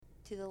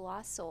To the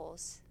lost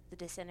souls, the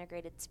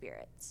disintegrated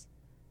spirits,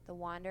 the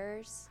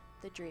wanderers,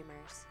 the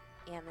dreamers,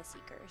 and the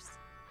seekers,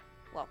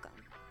 welcome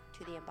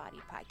to the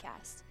Embodied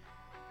Podcast.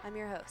 I'm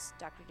your host,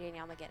 Dr.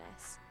 Danielle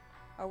McGinnis.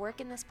 Our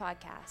work in this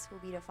podcast will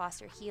be to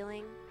foster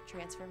healing,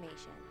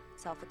 transformation,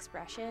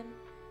 self-expression,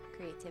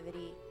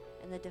 creativity,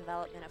 and the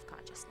development of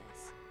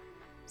consciousness.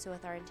 So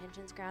with our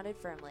intentions grounded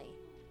firmly,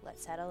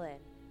 let's settle in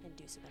and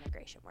do some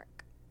integration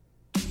work.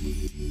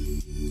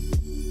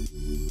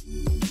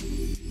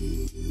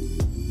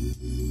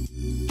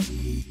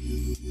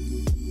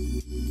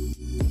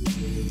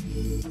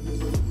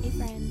 Hey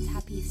friends,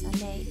 happy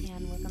Sunday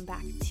and welcome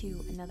back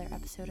to another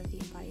episode of the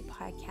Embodied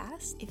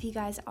Podcast. If you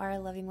guys are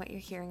loving what you're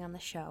hearing on the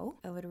show,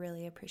 I would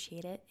really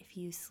appreciate it if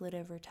you slid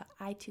over to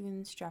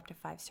iTunes, dropped a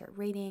 5-star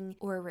rating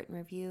or a written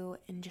review,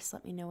 and just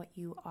let me know what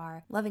you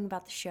are loving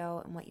about the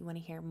show and what you want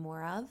to hear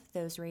more of.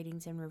 Those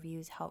ratings and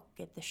reviews help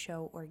get the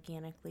show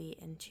organically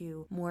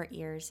into more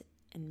ears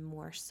and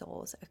more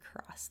souls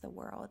across the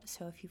world.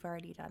 So if you've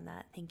already done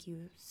that, thank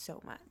you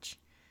so much.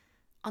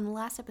 On the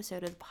last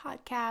episode of the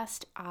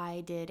podcast,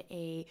 I did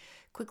a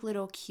quick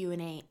little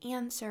Q&A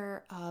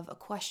answer of a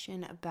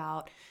question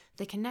about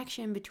the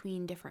connection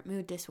between different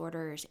mood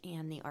disorders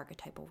and the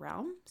archetypal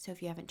realm. So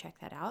if you haven't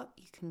checked that out,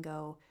 you can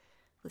go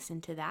listen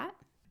to that.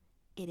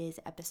 It is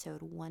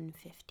episode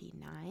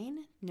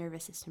 159,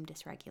 Nervous System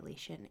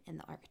Dysregulation in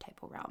the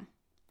Archetypal Realm.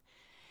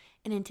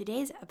 And in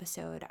today's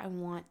episode, I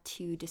want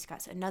to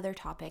discuss another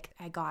topic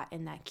I got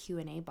in that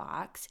Q&A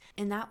box,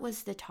 and that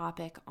was the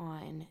topic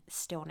on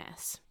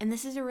stillness. And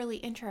this is a really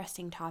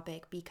interesting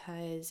topic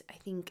because I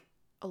think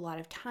a lot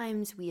of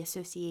times we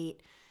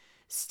associate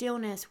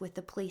stillness with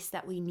the place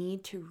that we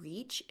need to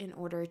reach in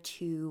order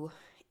to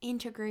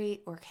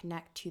integrate or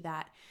connect to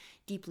that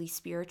deeply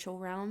spiritual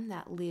realm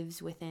that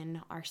lives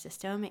within our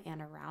system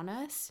and around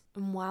us.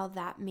 And while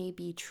that may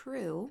be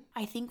true,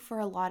 I think for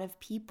a lot of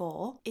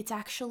people, it's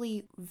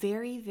actually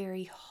very,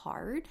 very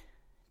hard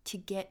to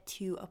get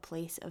to a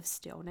place of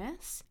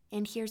stillness.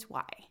 And here's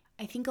why.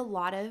 I think a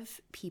lot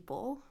of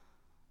people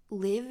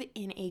live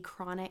in a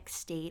chronic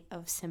state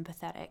of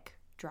sympathetic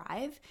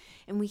drive,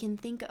 and we can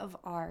think of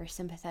our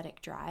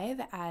sympathetic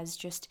drive as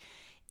just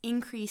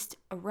increased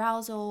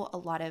arousal, a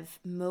lot of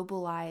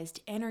mobilized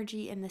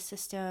energy in the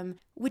system,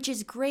 which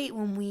is great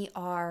when we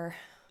are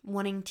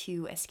wanting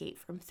to escape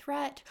from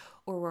threat,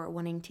 or we're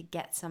wanting to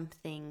get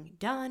something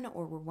done,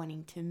 or we're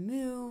wanting to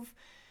move.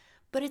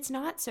 But it's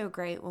not so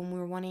great when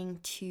we're wanting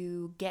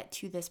to get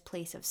to this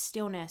place of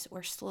stillness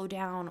or slow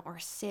down or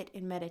sit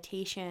in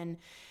meditation,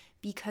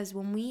 because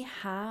when we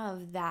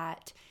have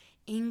that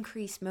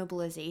increased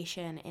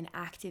mobilization and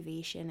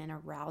activation and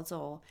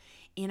arousal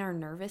in our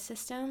nervous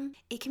system,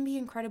 it can be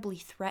incredibly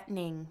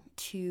threatening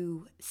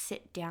to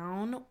sit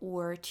down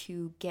or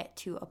to get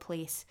to a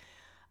place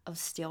of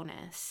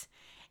stillness.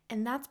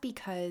 And that's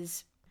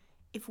because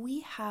if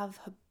we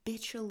have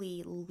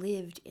habitually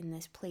lived in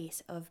this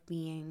place of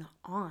being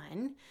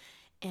on,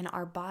 and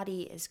our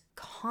body is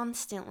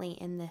constantly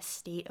in this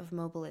state of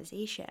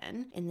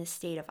mobilization, in this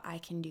state of I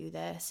can do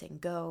this and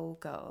go,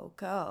 go,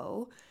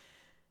 go,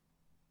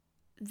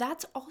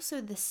 that's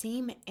also the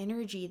same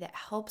energy that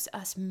helps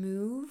us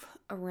move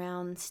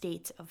around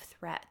states of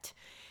threat.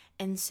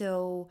 And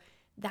so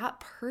that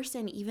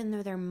person, even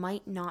though there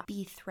might not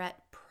be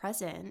threat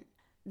present,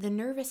 the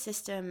nervous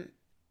system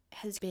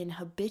has been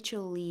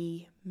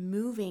habitually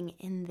moving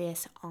in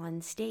this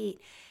on state.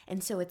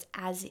 And so it's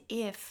as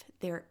if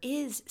there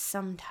is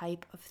some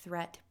type of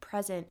threat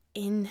present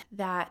in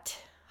that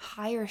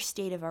higher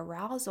state of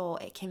arousal.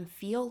 It can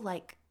feel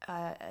like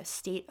a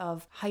state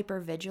of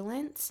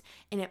hypervigilance,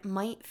 and it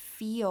might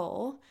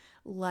feel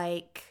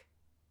like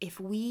if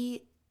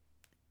we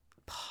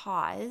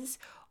pause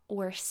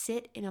or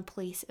sit in a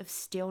place of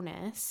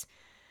stillness,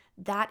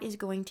 that is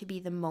going to be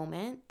the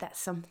moment that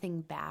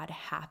something bad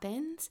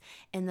happens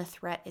and the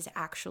threat is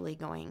actually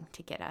going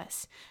to get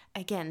us.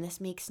 Again, this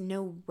makes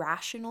no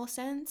rational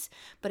sense,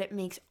 but it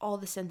makes all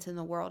the sense in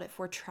the world if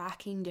we're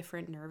tracking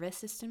different nervous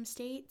system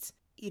states.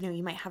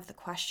 You might have the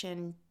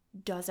question,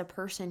 does a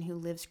person who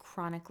lives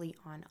chronically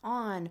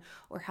on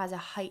or has a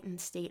heightened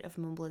state of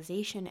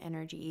mobilization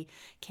energy,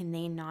 can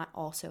they not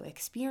also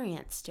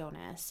experience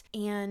stillness?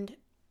 And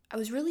I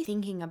was really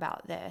thinking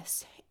about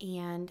this,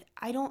 and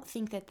I don't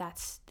think that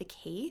that's the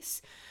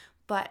case,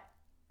 but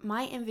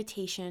my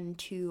invitation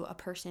to a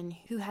person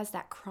who has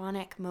that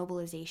chronic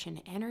mobilization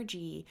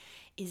energy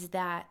is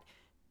that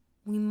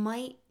we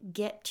might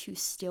get to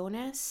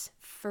stillness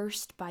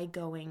first by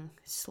going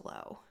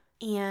slow.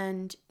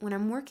 And when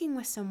I'm working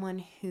with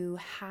someone who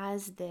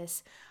has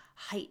this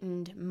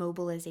heightened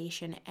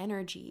mobilization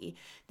energy,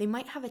 they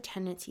might have a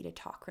tendency to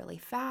talk really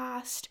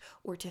fast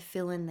or to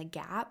fill in the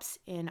gaps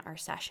in our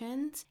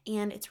sessions.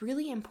 And it's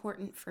really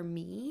important for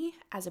me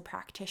as a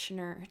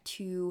practitioner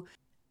to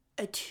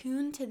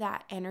attune to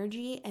that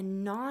energy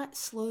and not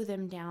slow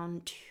them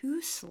down too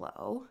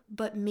slow,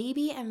 but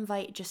maybe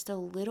invite just a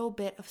little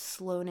bit of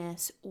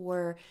slowness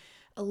or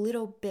a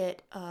little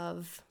bit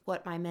of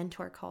what my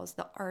mentor calls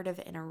the art of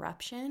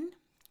interruption,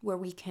 where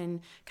we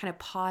can kind of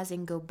pause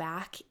and go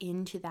back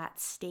into that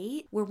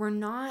state where we're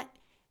not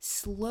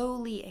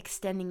slowly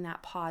extending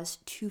that pause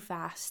too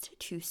fast,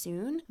 too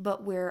soon,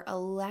 but we're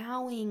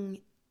allowing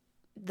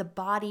the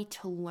body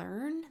to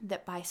learn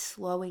that by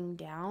slowing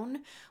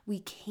down, we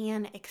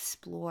can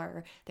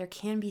explore. There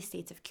can be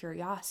states of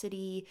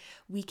curiosity.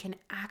 We can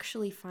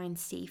actually find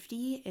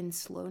safety in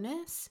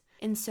slowness.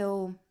 And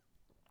so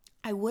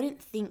I wouldn't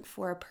think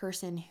for a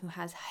person who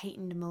has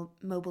heightened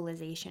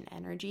mobilization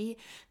energy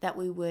that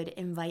we would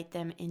invite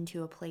them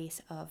into a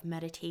place of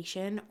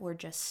meditation or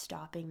just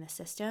stopping the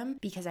system,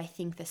 because I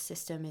think the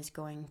system is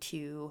going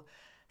to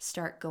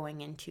start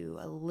going into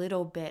a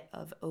little bit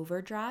of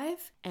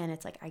overdrive, and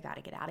it's like, I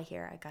gotta get out of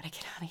here, I gotta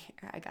get out of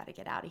here, I gotta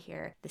get out of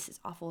here, this is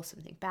awful,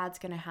 something bad's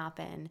gonna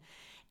happen.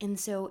 And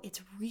so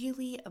it's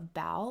really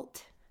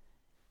about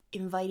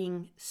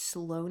inviting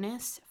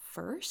slowness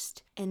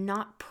first and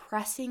not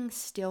pressing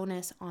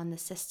stillness on the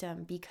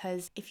system,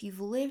 because if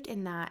you've lived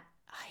in that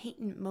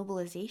heightened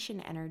mobilization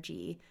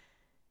energy,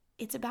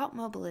 it's about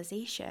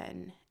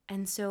mobilization.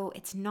 And so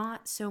it's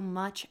not so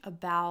much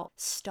about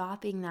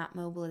stopping that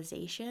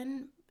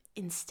mobilization,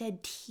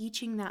 instead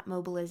teaching that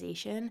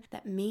mobilization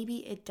that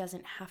maybe it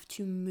doesn't have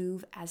to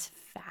move as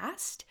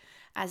fast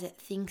as it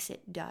thinks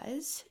it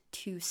does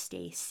to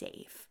stay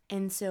safe.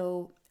 And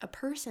so a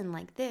person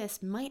like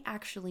this might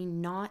actually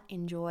not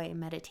enjoy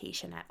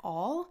meditation at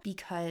all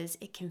because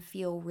it can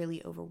feel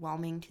really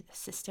overwhelming to the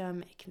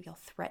system. It can feel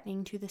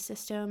threatening to the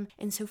system.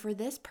 And so for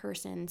this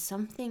person,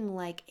 something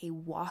like a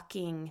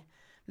walking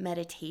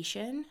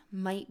meditation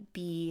might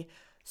be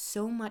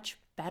so much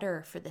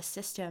better for the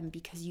system,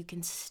 because you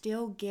can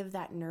still give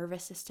that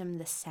nervous system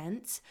the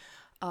sense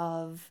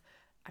of,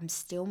 I'm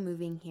still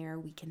moving here,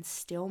 we can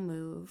still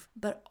move,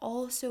 but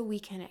also we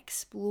can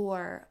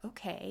explore,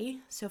 okay,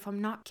 so if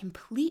I'm not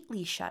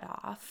completely shut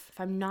off, if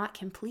I'm not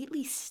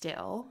completely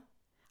still,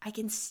 I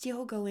can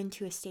still go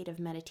into a state of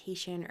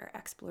meditation or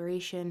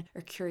exploration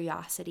or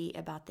curiosity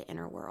about the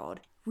inner world.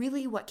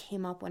 Really, what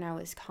came up when I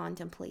was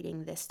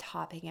contemplating this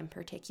topic in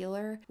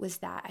particular was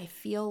that I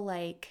feel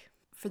like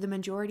for the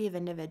majority of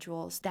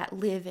individuals that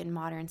live in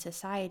modern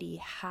society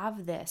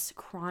have this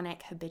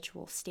chronic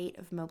habitual state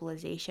of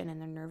mobilization in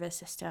their nervous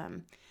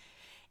system.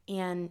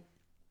 And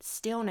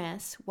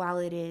stillness, while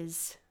it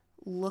is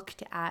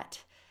looked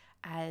at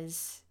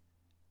as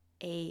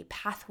a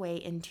pathway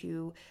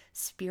into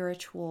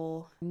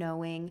spiritual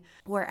knowing,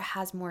 where it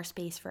has more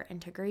space for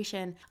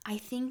integration, I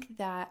think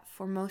that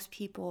for most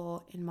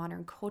people in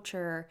modern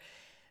culture,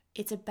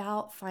 it's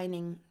about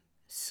finding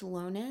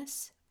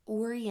slowness,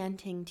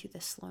 orienting to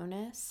the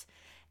slowness,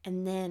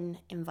 and then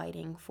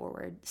inviting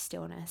forward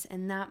stillness.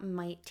 And that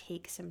might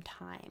take some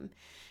time,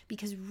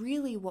 because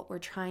really what we're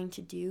trying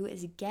to do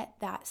is get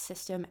that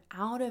system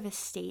out of a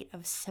state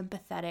of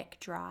sympathetic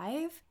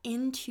drive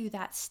into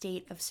that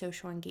state of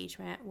social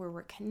engagement where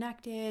we're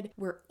connected,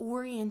 we're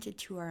oriented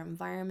to our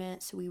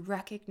environment, so we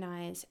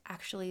recognize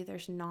actually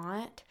there's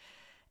not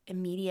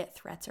immediate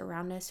threats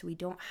around us, so we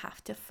don't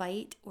have to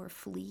fight or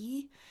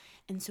flee.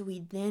 And so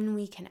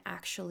we can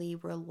actually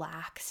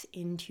relax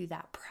into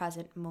that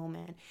present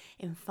moment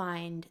and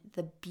find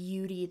the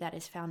beauty that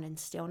is found in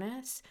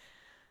stillness.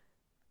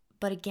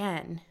 But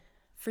again,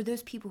 for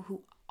those people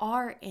who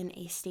are in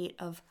a state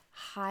of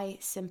high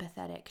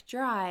sympathetic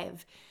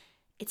drive,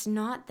 it's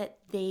not that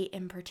they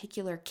in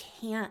particular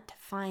can't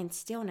find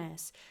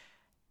stillness.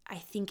 I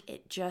think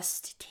it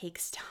just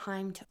takes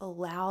time to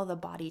allow the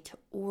body to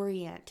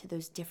orient to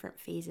those different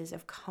phases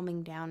of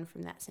coming down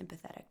from that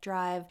sympathetic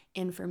drive.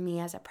 And for me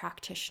as a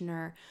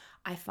practitioner,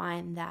 I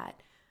find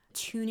that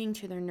tuning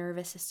to their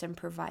nervous system,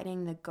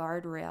 providing the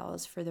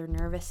guardrails for their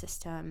nervous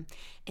system,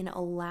 and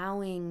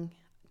allowing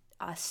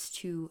us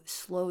to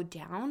slow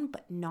down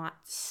but not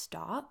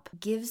stop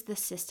gives the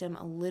system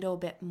a little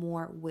bit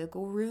more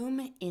wiggle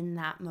room in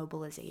that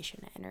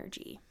mobilization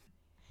energy.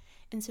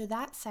 And so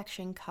that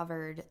section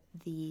covered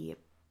the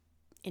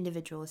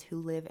individuals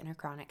who live in a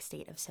chronic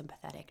state of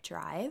sympathetic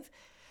drive.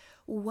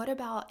 What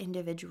about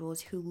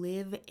individuals who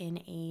live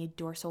in a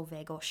dorsal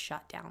vagal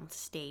shutdown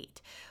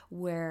state,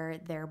 where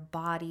their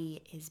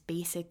body is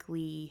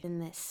basically in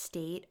this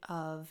state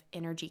of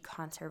energy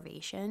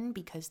conservation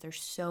because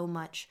there's so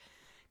much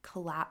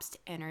collapsed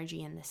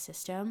energy in the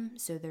system?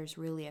 So there's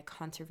really a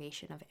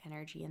conservation of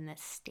energy in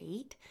this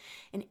state.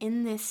 And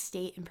in this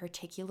state in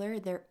particular,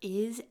 there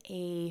is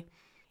a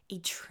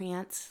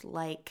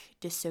trance-like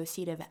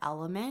dissociative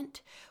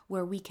element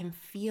where we can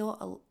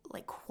feel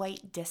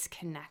quite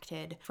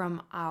disconnected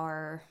from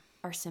our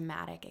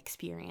somatic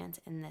experience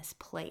in this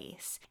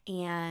place.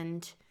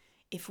 And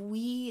if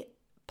we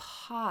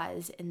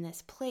pause in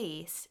this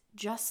place,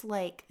 just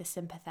like the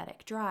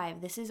sympathetic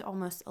drive, this is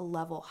almost a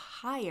level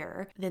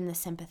higher than the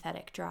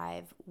sympathetic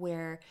drive,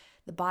 where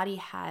the body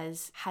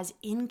has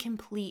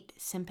incomplete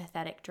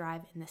sympathetic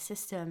drive in the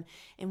system.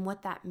 And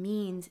what that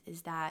means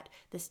is that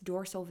this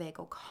dorsal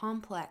vagal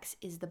complex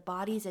is the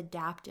body's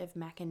adaptive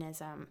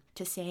mechanism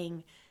to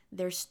saying,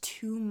 there's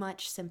too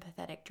much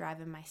sympathetic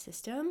drive in my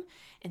system,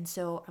 and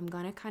so I'm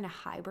going to kind of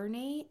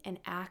hibernate and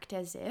act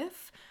as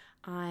if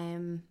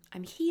I'm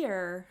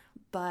here,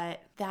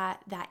 but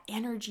that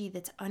energy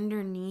that's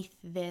underneath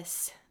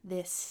this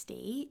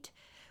state,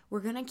 we're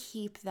going to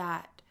keep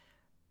that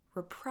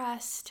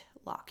repressed,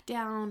 locked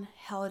down,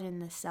 held in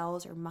the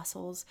cells or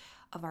muscles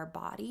of our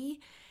body.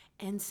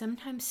 And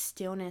sometimes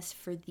stillness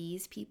for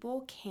these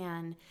people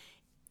can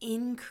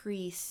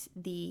increase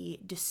the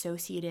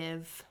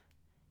dissociative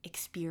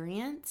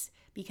experience,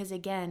 because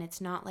again,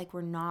 it's not like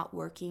we're not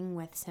working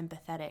with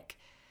sympathetic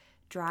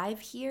drive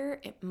here.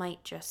 It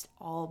might just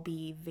all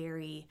be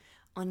very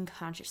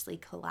unconsciously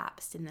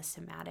collapsed in the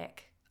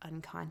somatic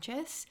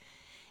unconscious.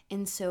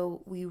 And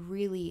so we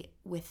really,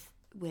 with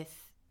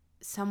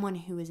someone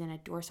who is in a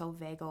dorsal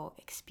vagal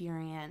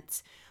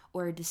experience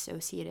or a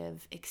dissociative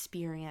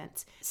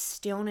experience,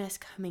 stillness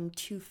coming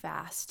too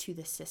fast to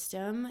the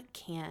system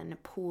can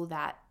pull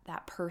that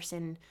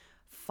person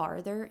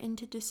farther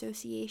into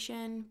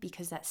dissociation,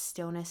 because that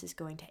stillness is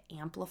going to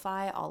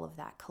amplify all of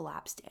that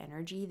collapsed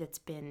energy that's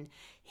been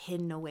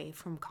hidden away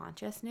from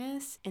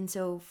consciousness. And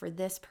so for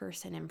this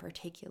person in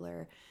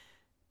particular,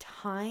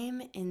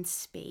 time and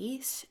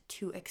space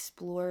to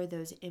explore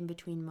those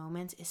in-between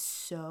moments is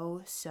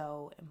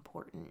so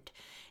important.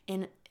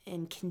 And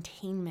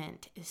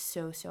containment is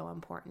so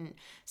important.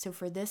 So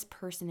for this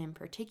person in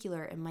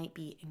particular, it might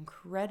be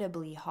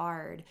incredibly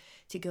hard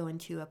to go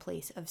into a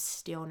place of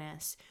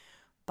stillness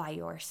by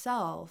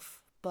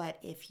yourself. But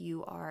if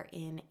you are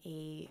in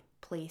a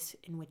place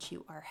in which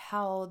you are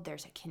held,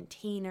 there's a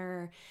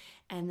container,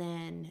 and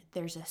then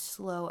there's a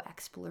slow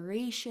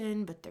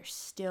exploration, but there's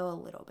still a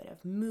little bit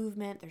of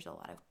movement, there's a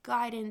lot of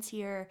guidance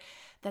here,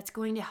 that's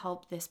going to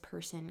help this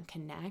person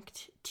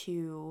connect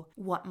to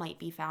what might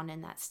be found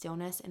in that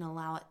stillness and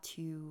allow it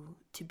to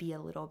be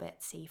a little bit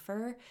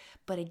safer.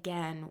 But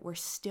again, we're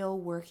still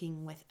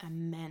working with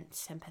immense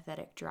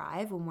sympathetic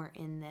drive when we're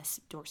in this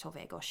dorsal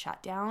vagal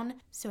shutdown.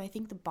 So I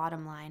think the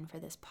bottom line for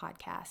this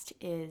podcast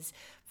is,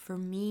 for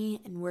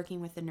me, in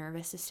working with the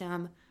nervous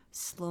system,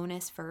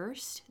 slowness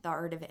first, the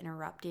art of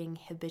interrupting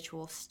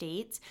habitual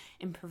states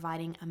and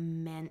providing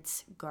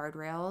immense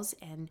guardrails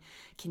and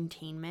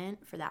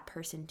containment for that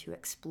person to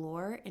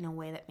explore in a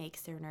way that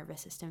makes their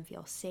nervous system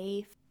feel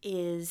safe,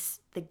 is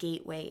the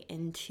gateway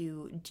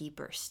into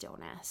deeper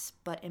stillness.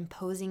 But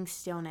imposing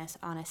stillness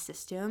on a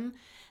system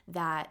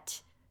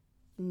that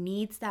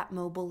needs that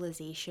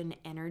mobilization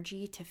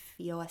energy to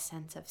feel a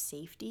sense of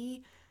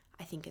safety,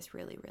 I think is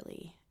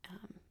really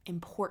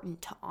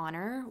important to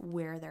honor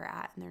where they're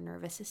at in their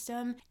nervous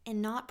system,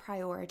 and not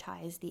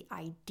prioritize the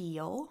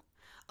ideal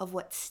of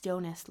what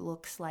stillness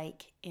looks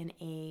like in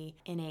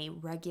a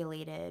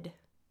regulated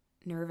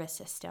nervous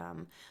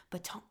system,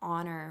 but to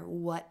honor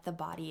what the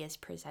body is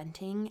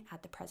presenting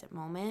at the present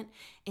moment,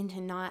 and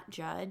to not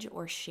judge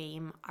or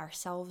shame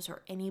ourselves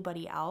or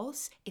anybody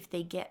else if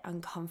they get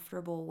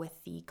uncomfortable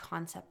with the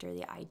concept or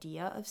the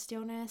idea of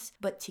stillness,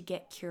 but to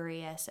get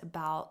curious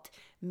about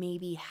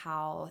maybe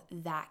how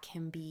that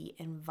can be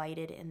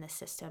invited in the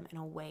system in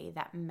a way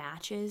that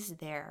matches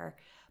their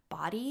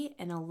body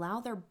and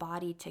allow their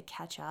body to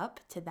catch up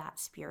to that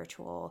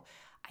spiritual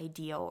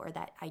ideal or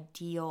that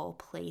ideal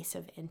place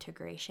of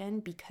integration,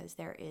 because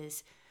there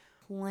is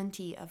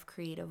plenty of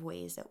creative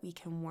ways that we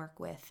can work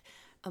with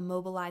a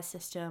mobilized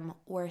system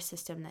or a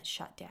system that's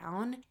shut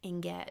down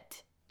and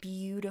get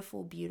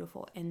beautiful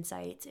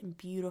insights and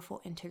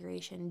beautiful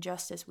integration,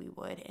 just as we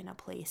would in a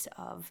place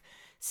of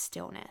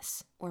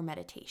stillness or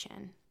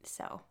meditation.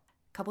 So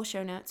couple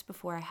show notes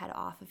before I head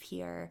off of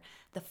here.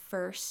 The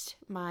first,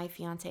 my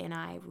fiance and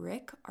I,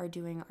 Rick, are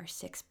doing our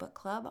 6th book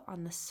club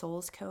on The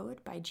Soul's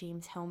Code by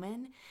James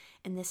Hillman.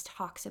 And this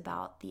talks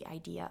about the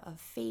idea of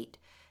fate,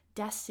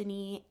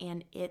 destiny,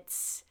 and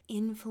its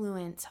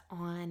influence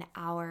on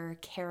our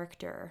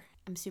character.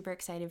 I'm super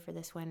excited for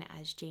this one,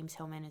 as James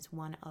Hillman is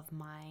one of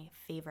my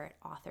favorite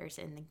authors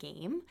in the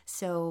game.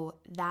 So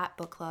that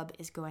book club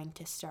is going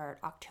to start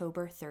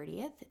October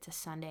 30th. It's a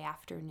Sunday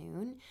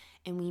afternoon,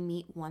 and we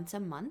meet once a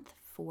month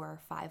for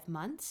 5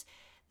 months.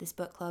 This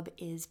book club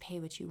is pay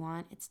what you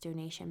want. It's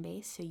donation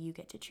based, so you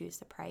get to choose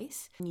the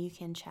price. And you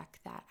can check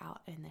that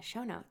out in the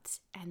show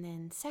notes. And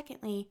then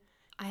secondly,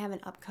 I have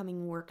an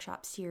upcoming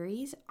workshop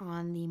series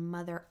on the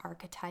mother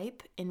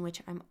archetype, in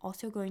which I'm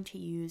also going to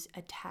use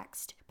a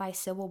text by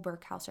Sybil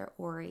Burkhauser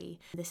Ori.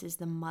 This is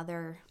the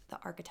mother, the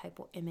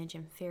archetypal image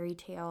in fairy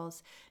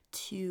tales,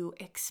 to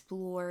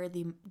explore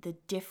the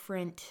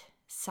different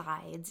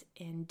sides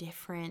and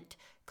different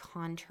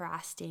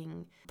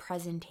contrasting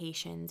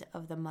presentations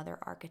of the mother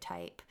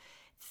archetype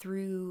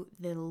through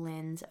the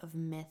lens of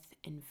myth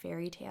and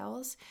fairy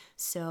tales.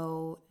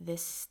 So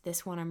this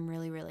one I'm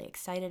really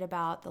excited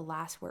about. The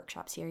last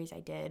workshop series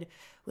I did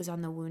was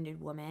on The Wounded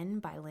Woman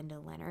by Linda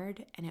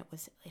Leonard, and it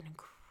was an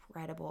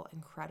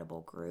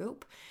incredible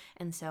group.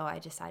 And so I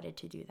decided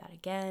to do that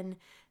again.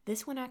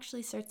 This one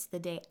actually starts the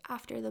day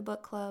after the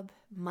book club,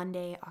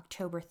 Monday,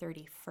 October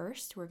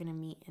 31st. We're going to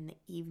meet in the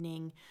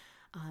evening,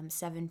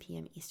 7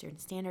 p.m. Eastern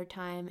Standard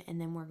Time,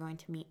 and then we're going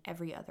to meet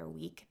every other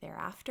week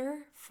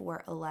thereafter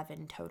for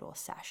 11 total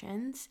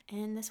sessions.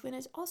 And this one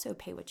is also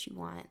pay what you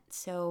want.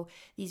 So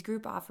these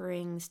group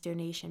offerings,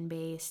 donation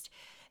based,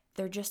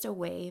 they're just a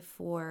way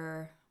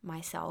for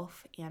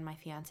myself and my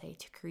fiance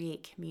to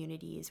create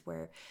communities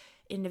where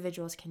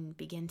individuals can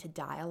begin to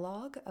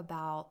dialogue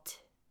about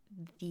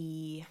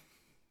the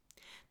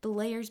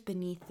layers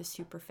beneath the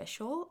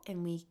superficial,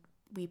 and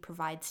we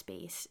provide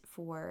space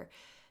for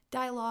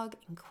dialogue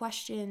and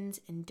questions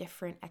and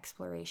different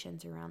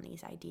explorations around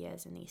these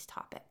ideas and these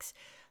topics.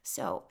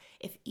 So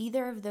if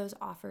either of those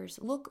offers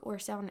look or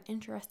sound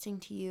interesting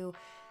to you,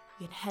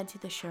 you can head to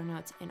the show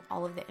notes, and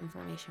all of the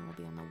information will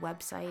be on the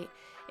websites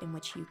in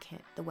which you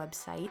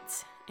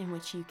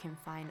can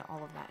find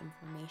all of that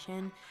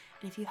information.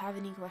 And if you have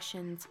any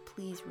questions,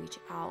 please reach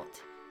out,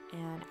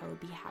 and I would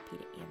be happy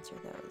to answer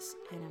those,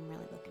 and I'm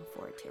really looking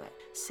forward to it.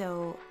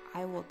 So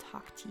I will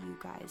talk to you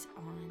guys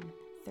on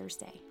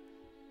Thursday.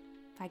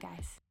 Bye,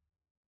 guys.